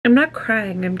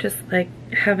crying. I'm just like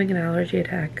having an allergy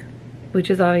attack, which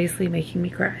is obviously making me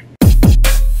cry.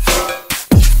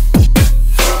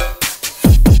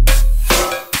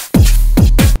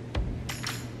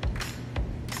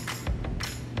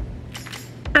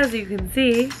 As you can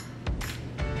see,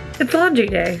 it's laundry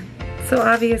day. So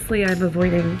obviously I'm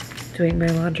avoiding doing my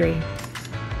laundry.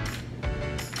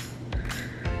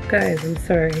 Guys, I'm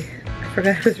sorry. I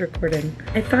forgot I was recording.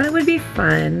 I thought it would be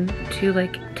fun to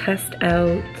like test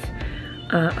out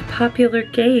a popular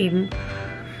game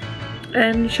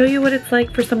and show you what it's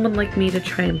like for someone like me to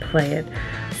try and play it.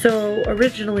 So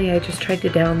originally I just tried to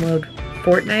download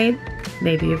Fortnite.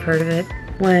 Maybe you've heard of it.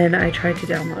 When I tried to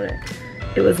download it,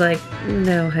 it was like,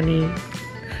 no honey,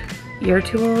 you're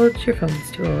too old, your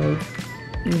phone's too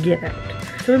old, get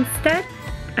out. So instead,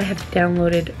 I have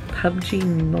downloaded Pubg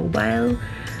Mobile.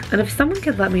 And if someone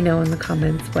could let me know in the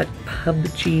comments what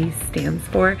Pubg stands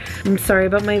for. I'm sorry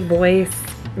about my voice.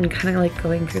 I'm kind of like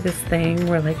going through this thing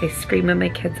where like I scream at my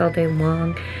kids all day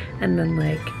long and then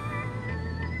like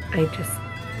I just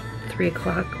 3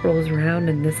 o'clock rolls around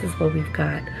and this is what we've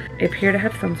got. I appear to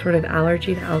have some sort of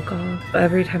allergy to alcohol.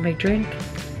 Every time I drink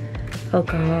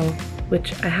alcohol,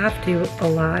 which I have to a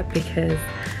lot because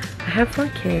I have 4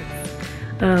 kids,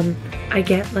 I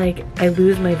get like, I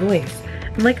lose my voice.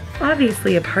 And like,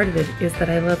 obviously a part of it is that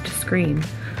I love to scream,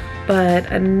 but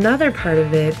another part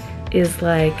of it is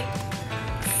like,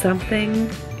 something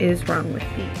is wrong with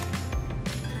me.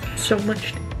 So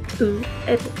much to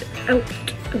edit out,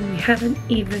 and we haven't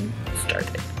even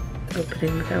started.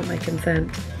 Opening without my consent.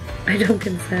 I don't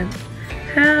consent.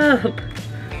 Help!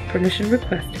 Permission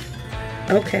requested.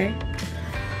 Okay.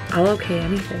 I'll okay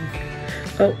anything.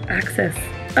 Oh, access.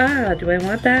 Ah, do I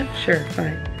want that? Sure,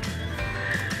 fine.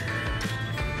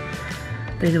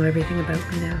 They know everything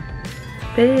about me now.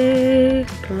 Big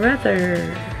brother.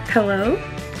 Hello?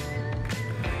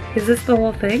 Is this the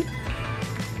whole thing?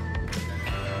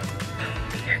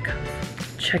 Here it comes.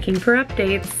 Checking for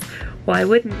updates. Why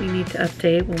wouldn't we need to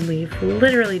update when we've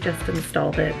literally just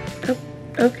installed it? Oh,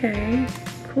 okay.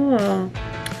 Cool.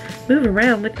 Move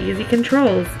around with easy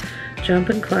controls. Jump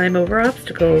and climb over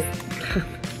obstacles.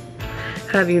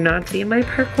 Have you not seen my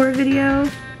parkour video?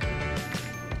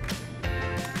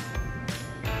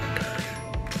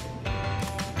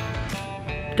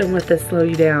 Don't let this slow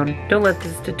you down. Don't let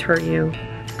this deter you.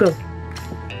 Go.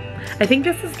 I think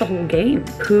this is the whole game.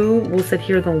 Who will sit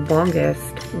here the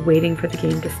longest waiting for the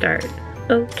game to start?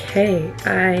 Okay,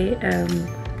 I am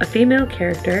a female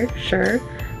character. Sure,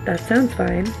 that sounds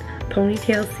fine.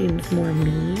 Ponytail seems more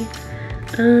me.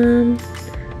 And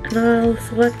I'll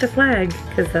select a flag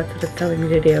because that's what it's telling me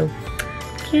to do.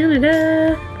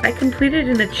 Canada! I completed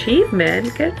an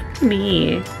achievement. Good for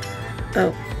me.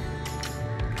 Oh.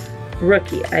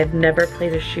 Rookie. I've never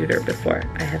played a shooter before.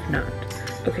 I have not.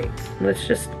 Okay, let's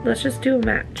just do a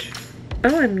match.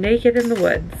 Oh, I'm naked in the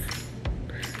woods.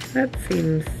 That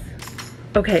seems...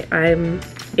 Okay, I'm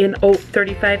in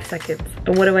 35 seconds.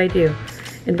 And what do?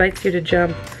 Invites you to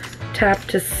jump. Tap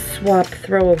to swap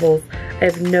throwables. I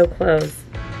have no clothes.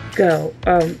 Go.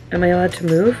 Am I allowed to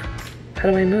move? How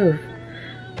do I move?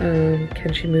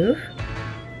 Can she move?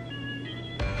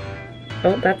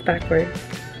 Oh, that's backwards.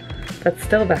 That's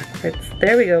still backwards.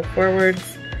 There we go.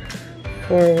 Forwards.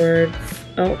 Forwards.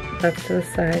 Oh, that's to the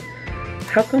side.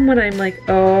 How come when I'm like,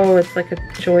 oh, it's like a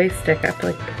joystick, I have to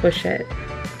like push it.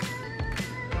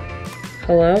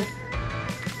 Hello?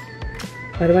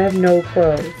 Why do I have no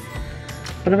clothes?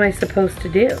 What am I supposed to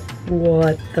do?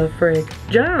 What the frig?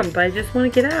 Jump! I just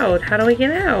want to get out. How do I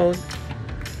get out?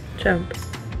 Jump.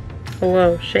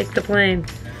 Hello, shake the plane.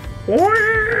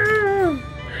 Wow!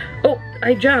 Oh,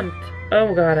 I jumped.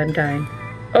 Oh god, I'm dying.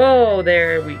 Oh,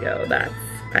 there we go.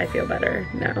 I feel better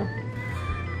now.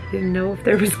 I didn't know if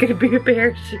there was gonna be a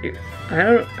parachute.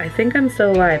 I think I'm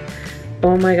still alive.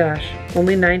 Oh my gosh,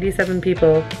 only 97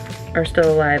 people are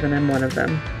still alive and I'm one of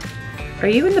them. Are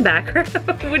you in the background?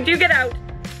 Would you get out?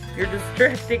 You're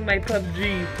distracting my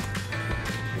Pubg.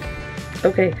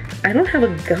 Okay, I don't have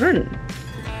a gun.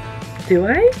 Do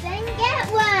I? Then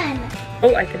get one.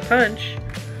 Oh, I can punch.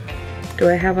 Do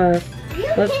I have a...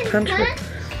 Let's punch.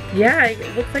 Yeah,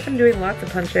 it looks like I'm doing lots of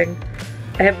punching.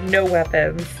 I have no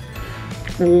weapons.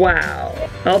 Wow.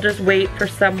 I'll just wait for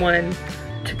someone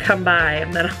to come by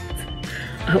and then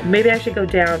oh, maybe I should go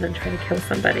down and try to kill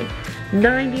somebody.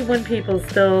 91 people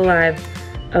still alive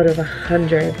out of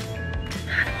 100.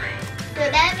 How do I? So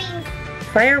that means...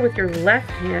 Fire with your left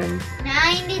hand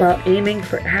 90 while aiming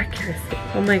for accuracy.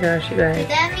 Oh my gosh, you guys. So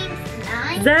that means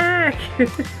 9 Zach!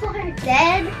 people are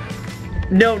dead?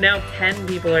 No, now 10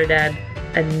 people are dead.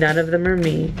 And none of them are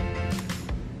me.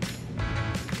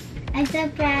 I'm so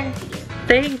proud of you.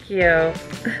 Thank you.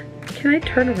 Can I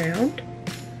turn around?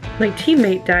 My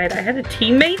teammate died. I had a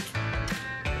teammate?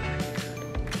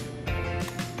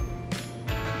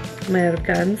 Am I out of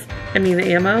guns? I mean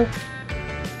ammo?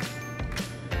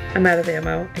 I'm out of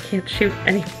ammo. I can't shoot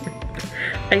anything.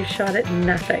 I shot at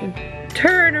nothing.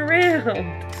 Turn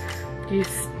around! You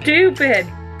stupid!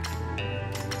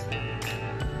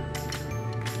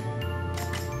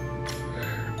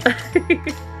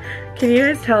 Can you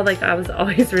guys tell, like, I was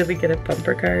always really good at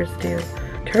bumper cars too.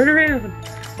 Turn around!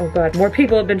 Oh god, more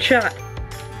people have been shot.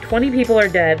 20 people are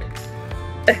dead.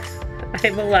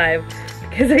 I'm alive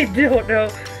because I don't know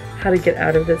how to get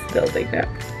out of this building now.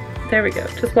 There we go,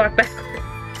 just walk backwards.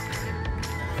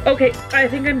 Okay, I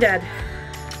think I'm dead.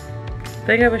 I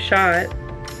think I was shot.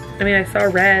 I mean, I saw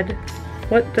red.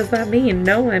 What does that mean?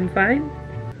 No, I'm fine?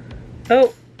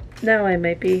 Oh, now I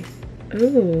might be.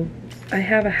 Ooh, I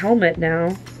have a helmet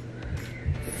now.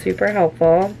 Super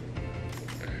helpful.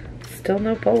 Still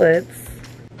no bullets.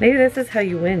 Maybe this is how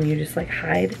you win. You just like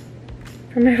hide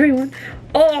from everyone.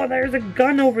 Oh, there's a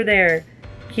gun over there.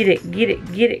 Get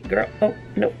it, girl. Oh,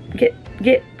 no,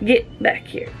 get back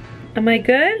here. Am I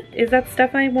good? Is that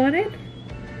stuff I wanted?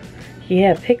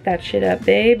 Yeah, pick that shit up,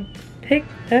 babe. Pick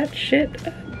that shit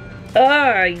up.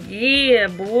 Oh, yeah,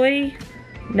 boy.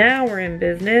 Now we're in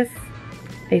business.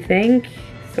 I think,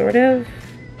 sort of.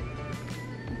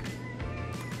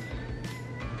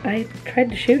 I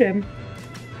tried to shoot him.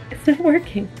 It's not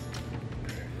working.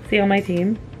 Is he on my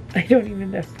team? I don't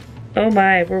even know. Oh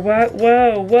my, we're what?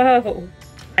 Whoa, whoa.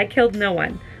 I killed no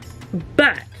one,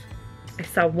 but I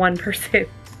saw one person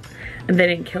and they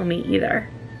didn't kill me either.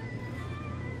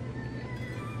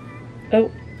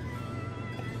 Oh.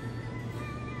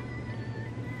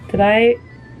 Did I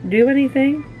do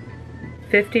anything?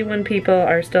 51 people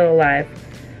are still alive.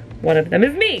 One of them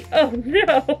is me. Oh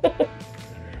no.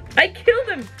 I killed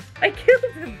him. I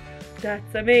killed him.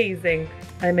 That's amazing.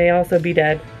 I may also be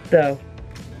dead though.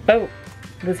 Oh,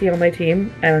 was he on my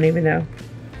team? I don't even know.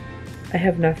 I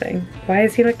have nothing. Why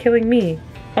is he not killing me?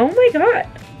 Oh my god.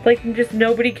 Like, just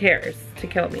nobody cares to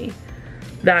kill me.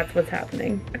 That's what's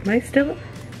happening. Am I still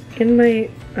in my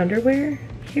underwear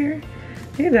here?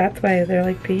 Maybe that's why they're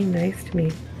like being nice to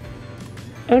me.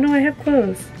 Oh no, I have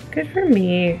clothes. Good for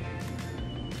me.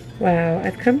 Wow,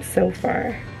 I've come so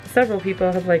far. Several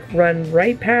people have like run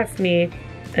right past me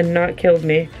and not killed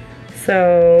me.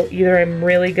 So either I'm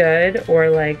really good or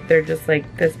like they're just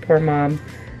like, this poor mom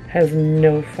has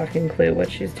no fucking clue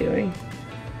what she's doing.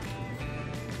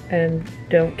 And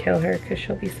don't kill her because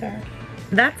she'll be sad.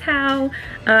 That's how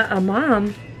a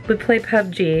mom would play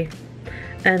PUBG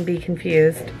and be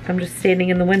confused. I'm just standing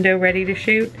in the window ready to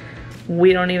shoot.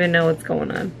 We don't even know what's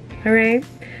going on. All right.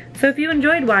 So if you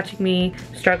enjoyed watching me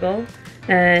struggle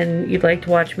and you'd like to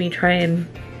watch me try and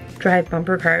drive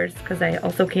bumper cars, because I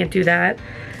also can't do that,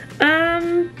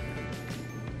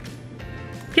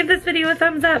 give this video a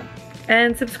thumbs up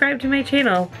and subscribe to my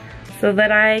channel so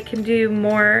that I can do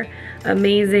more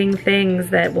amazing things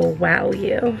that will wow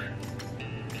you.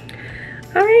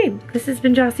 All right, this has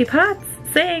been Jocey Potts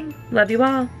saying, love you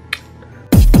all.